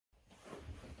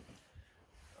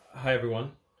Hi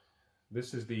everyone,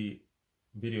 this is the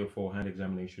video for hand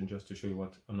examination just to show you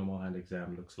what a normal hand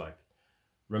exam looks like.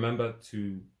 Remember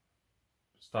to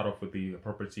start off with the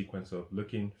appropriate sequence of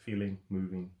looking, feeling,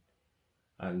 moving,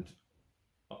 and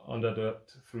under the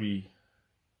 3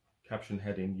 caption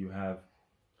heading you have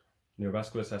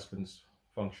neurovascular assessments,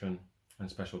 function, and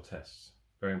special tests.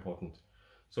 Very important.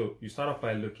 So you start off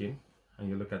by looking and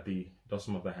you look at the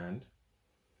dorsum of the hand.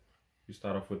 You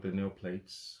start off with the nail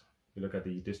plates. You look at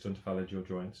the distant phalangeal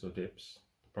joints or dips,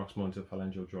 the proximal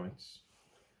interphalangeal joints,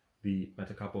 the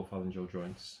metacarpal phalangeal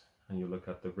joints, and you look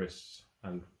at the wrists.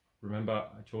 And remember,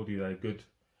 I told you that a good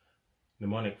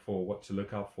mnemonic for what to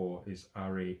look out for is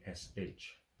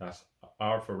RASH. That's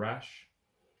R for rash,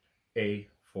 A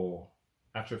for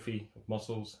atrophy of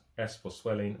muscles, S for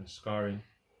swelling and scarring,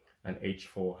 and H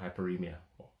for hyperemia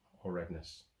or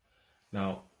redness.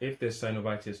 Now, if there's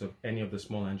synovitis of any of the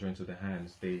small hand joints of the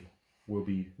hands, they will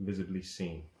be visibly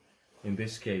seen. In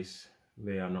this case,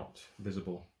 they are not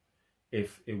visible.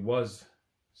 If it was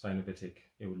synovitic,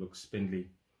 it would look spindly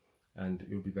and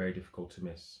it would be very difficult to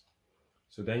miss.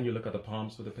 So then you look at the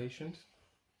palms of the patient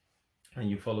and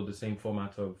you follow the same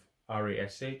format of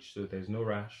RASH, so there's no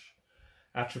rash.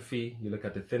 Atrophy, you look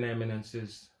at the thin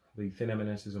eminences. The thin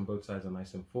eminences on both sides are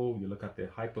nice and full. You look at the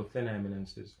hypothin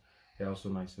eminences, they're also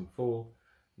nice and full.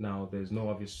 Now there's no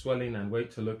obvious swelling, and way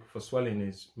to look for swelling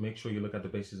is make sure you look at the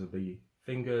bases of the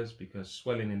fingers, because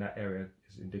swelling in that area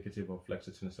is indicative of flexor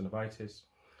tenosynovitis.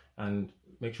 And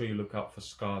make sure you look out for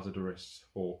scars at the wrists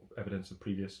for evidence of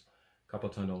previous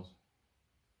carpal tunnel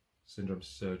syndrome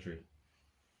surgery.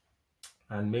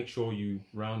 And make sure you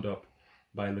round up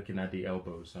by looking at the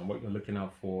elbows, and what you're looking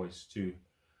out for is to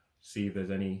see if there's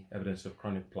any evidence of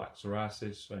chronic plaque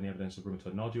psoriasis or any evidence of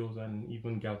rheumatoid nodules, and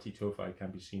even gouty tophi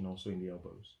can be seen also in the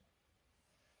elbows.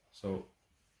 So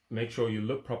make sure you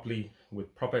look properly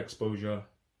with proper exposure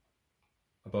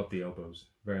above the elbows,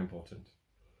 very important.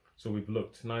 So we've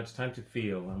looked, now it's time to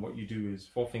feel, and what you do is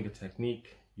 4-finger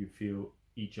technique. You feel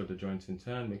each of the joints in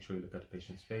turn. Make sure you look at the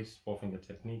patient's face, 4-finger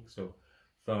technique, so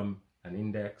thumb and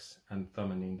index, and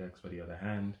thumb and index for the other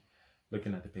hand,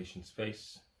 looking at the patient's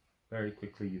face. Very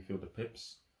quickly you feel the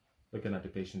pips, looking at the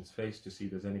patient's face to see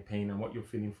if there's any pain, and what you're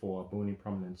feeling for are bony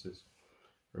prominences.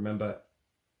 Remember,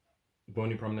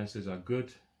 bony prominences are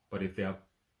good, but if they are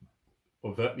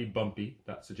overtly bumpy,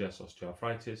 that suggests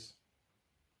osteoarthritis.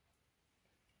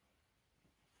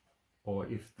 Or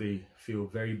if they feel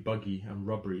very buggy and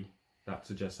rubbery, that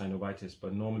suggests synovitis,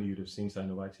 but normally you'd have seen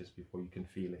synovitis before you can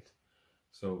feel it.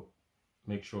 So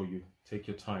make sure you take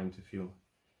your time to feel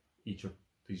each of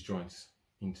these joints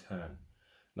in turn.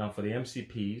 Now for the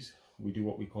MCPs, we do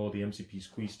what we call the MCP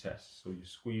squeeze test. So you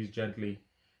squeeze gently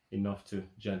enough to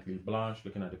gently blanch,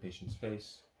 looking at the patient's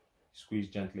face. Squeeze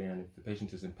gently, and if the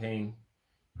patient is in pain,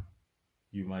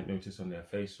 you might notice on their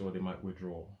face, or they might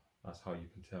withdraw. That's how you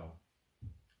can tell.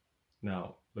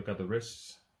 Now look at the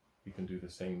wrists. You can do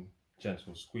the same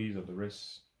gentle squeeze of the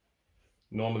wrists.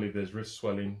 Normally if there's wrist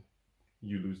swelling,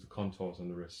 you lose the contours on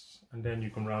the wrists, and then you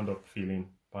can round up feeling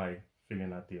by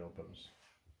feeling at the elbows.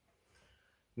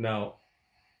 Now,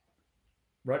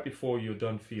 right before you're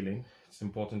done feeling, it's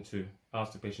important to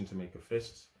ask the patient to make a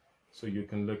fist. So you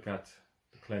can look at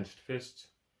the clenched fist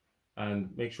and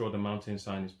make sure the mountain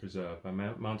sign is preserved. By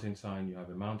mountain sign, you have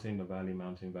a mountain, a valley,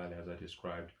 mountain, valley, as I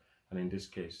described. And in this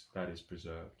case, that is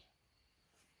preserved.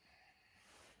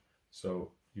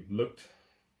 So you've looked,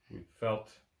 we've felt,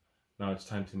 now it's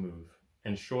time to move.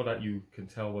 Ensure that you can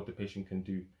tell what the patient can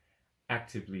do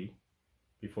actively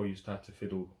before you start to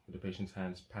fiddle with the patient's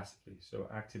hands passively. So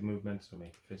active movement, so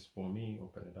make a fist for me,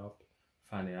 open it up,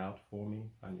 fan it out for me,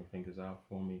 fan your fingers out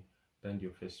for me, bend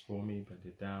your fist for me, bend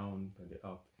it down, bend it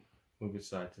up, move it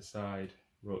side to side,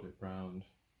 roll it round,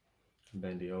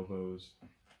 bend the elbows,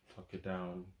 tuck it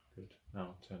down, good. Now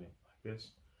turn it like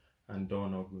this, and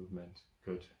doorknob movement,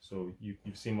 good. So you've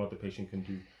seen what the patient can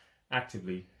do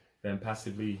actively. Then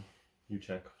passively, you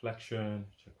check flexion,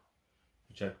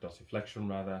 check dorsiflexion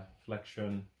rather,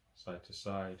 flexion, side to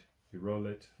side, you roll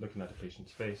it, looking at the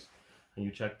patient's face, and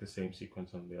you check the same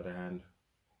sequence on the other hand,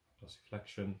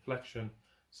 dorsiflexion, flexion,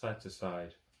 side to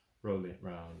side, roll it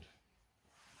round,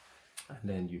 and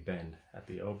then you bend at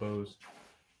the elbows,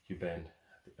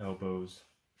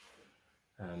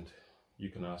 and you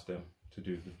can ask them to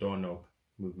do the doorknob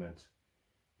movement,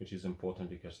 which is important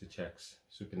because it checks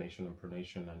supination and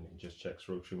pronation, and it just checks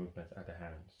rotary movement at the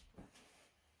hands.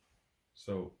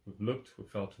 So we've looked, we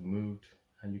felt, we moved,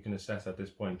 and you can assess at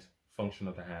this point function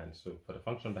of the hands. So for the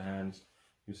function of the hands,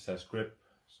 you assess grip.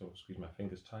 So squeeze my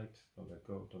fingers tight, don't let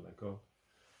go, don't let go.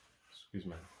 Squeeze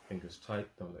my fingers tight,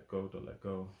 don't let go, don't let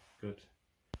go. Good.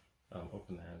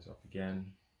 Open the hands up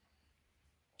again.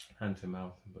 hand to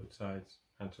mouth on both sides,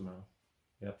 hand to mouth.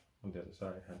 Yep, on the other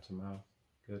side, hand to mouth.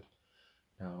 Good.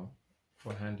 Now,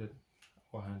 what hand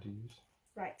to use?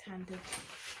 Right-handed.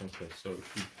 Okay, so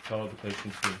if you tell the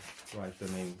patient to write the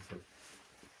name.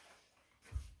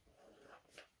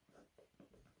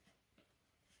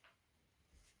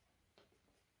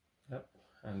 Yep,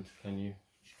 and can you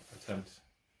attempt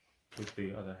with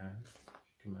the other hand,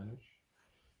 if you can manage?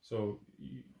 So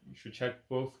you should check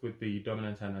both with the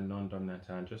dominant hand and non-dominant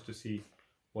hand just to see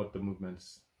what the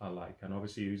movements are like, and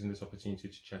obviously using this opportunity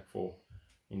to check for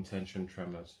intention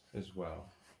tremors as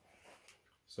well.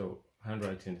 So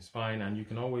handwriting is fine, and you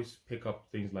can always pick up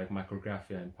things like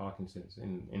micrographia and Parkinson's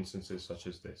in instances such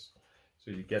as this.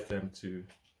 So you get them to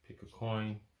pick a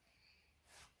coin.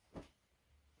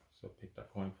 So pick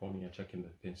that coin for me and check in the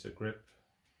pincer grip,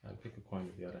 and pick a coin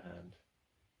with the other hand.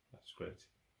 That's great.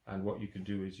 And what you can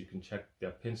do is you can check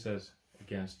their pincers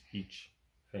against each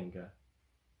finger.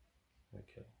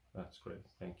 Okay, that's great,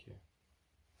 thank you.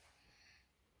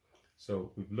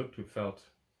 So we've looked, we've felt,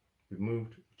 we've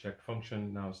moved, we checked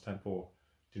function. Now it's time for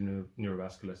the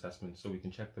neurovascular assessment. So we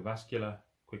can check the vascular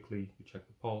quickly, we check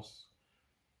the pulse.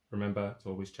 Remember to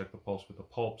always check the pulse with the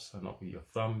palps and not with your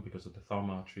thumb, because of the thumb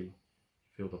artery. You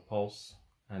feel the pulse,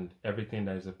 and everything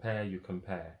that is a pair you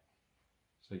compare.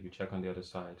 So you check on the other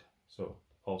side. So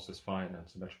the pulse is fine and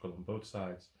symmetrical on both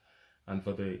sides. And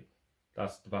for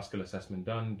that's the vascular assessment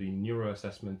done. The neuro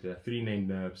assessment, there are 3 named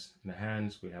nerves in the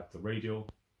hands. We have the radial,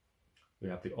 we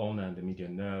have the ulnar and the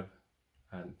median nerve,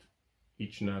 and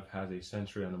each nerve has a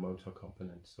sensory and a motor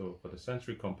component. So for the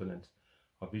sensory component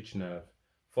of each nerve,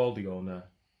 for the ulnar,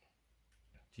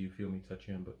 do you feel me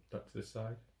touching on this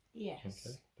side? Yes.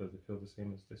 Okay. Does it feel the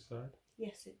same as this side?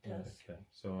 Yes, it does. Okay.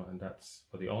 So, and that's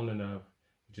for the ulnar nerve,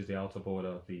 which is the outer border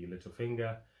of the little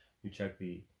finger. You check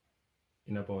the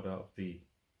inner border of the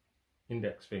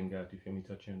index finger. Do you feel me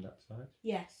touching on that side?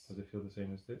 Yes. Does it feel the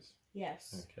same as this?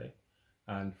 Yes. Okay.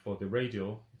 And for the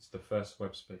radial, it's the first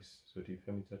web space. So do you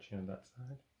feel me touching on that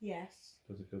side? Yes.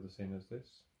 Does it feel the same as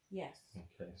this? Yes.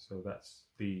 Okay, so that's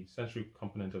the sensory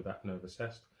component of that nerve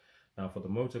assessed. Now for the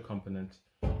motor component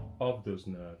of those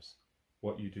nerves,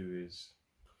 what you do is,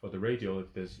 for the radial,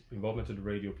 if there's involvement of the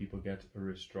radial, people get a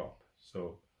wrist drop.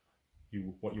 So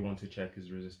what you want to check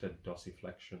is resisted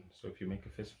dorsiflexion. So if you make a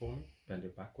fist for me, bend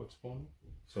it backwards for me.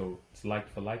 So it's like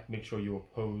for like, make sure you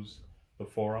oppose the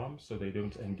forearms so they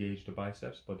don't engage the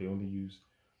biceps, but they only use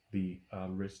the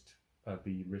wrist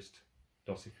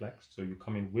dorsiflex. So you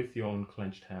come in with your own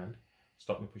clenched hand.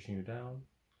 Stop me pushing you down.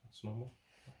 That's normal.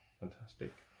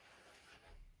 Fantastic.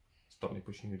 Stop me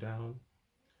pushing you down.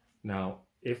 Now,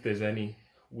 if there's any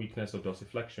weakness of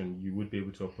dorsiflexion, you would be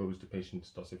able to oppose the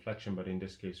patient's dorsiflexion, but in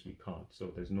this case we can't.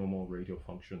 So there's no more radial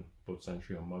function, both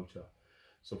sensory and motor.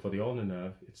 So for the ulnar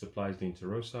nerve, it supplies the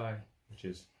interossei, which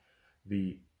is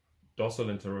the dorsal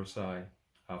interossei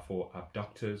are for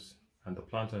abductors, and the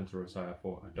plantar interossei are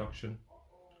for adduction.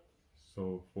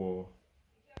 So for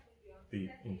the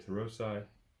interossei,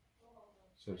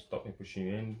 so stop me pushing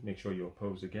you in, make sure you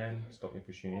oppose again, stop me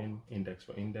pushing you in, index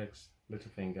for index, little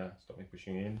finger, stop me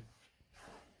pushing you in,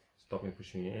 stop me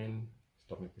pushing you in,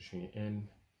 stop me pushing you in.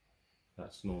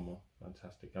 That's normal,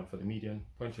 fantastic. And for the median,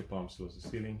 point your palms towards the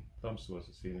ceiling, thumbs towards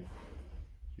the ceiling.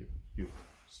 You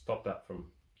stop that from,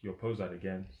 you oppose that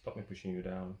again, stop me pushing you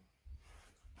down,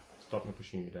 stop me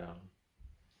pushing you down.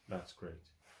 That's great.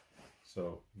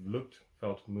 So we've looked,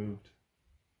 felt, moved,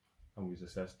 and we've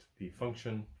assessed the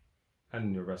function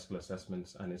and neurovascular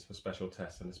assessments, and it's for special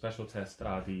tests. And the special tests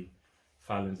are the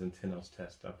Fallon's and Tinel's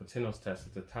test. And for Tinel's test,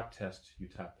 it's a tap test. You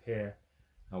tap here,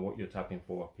 and what you're tapping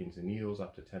for are pins and needles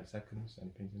after 10 seconds.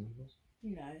 Any pins and needles?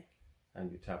 No.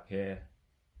 And you tap here,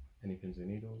 any pins and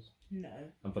needles? No.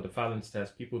 And for the Fallon's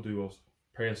test, people do also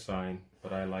prayer sign,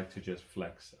 but I like to just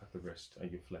flex at the wrist,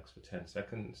 and you flex for 10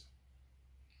 seconds.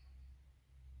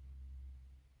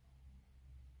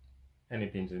 Any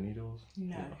pins and needles?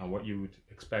 No. And what you would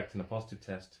expect in a positive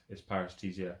test is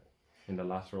paresthesia in the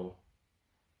lateral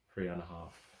 3.5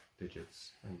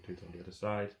 digits. And you do it on the other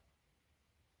side.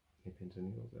 Any pins and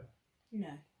needles there? No.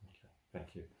 Okay,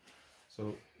 thank you.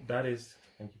 So that is,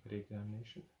 thank you for the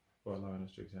examination, for allowing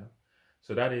us to exam.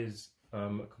 So that is a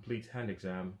complete hand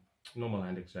exam, normal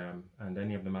hand exam, and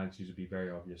any of the abnormalities would be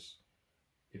very obvious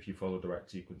if you follow the right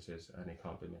sequences, and it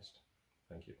can't be missed.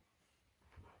 Thank you.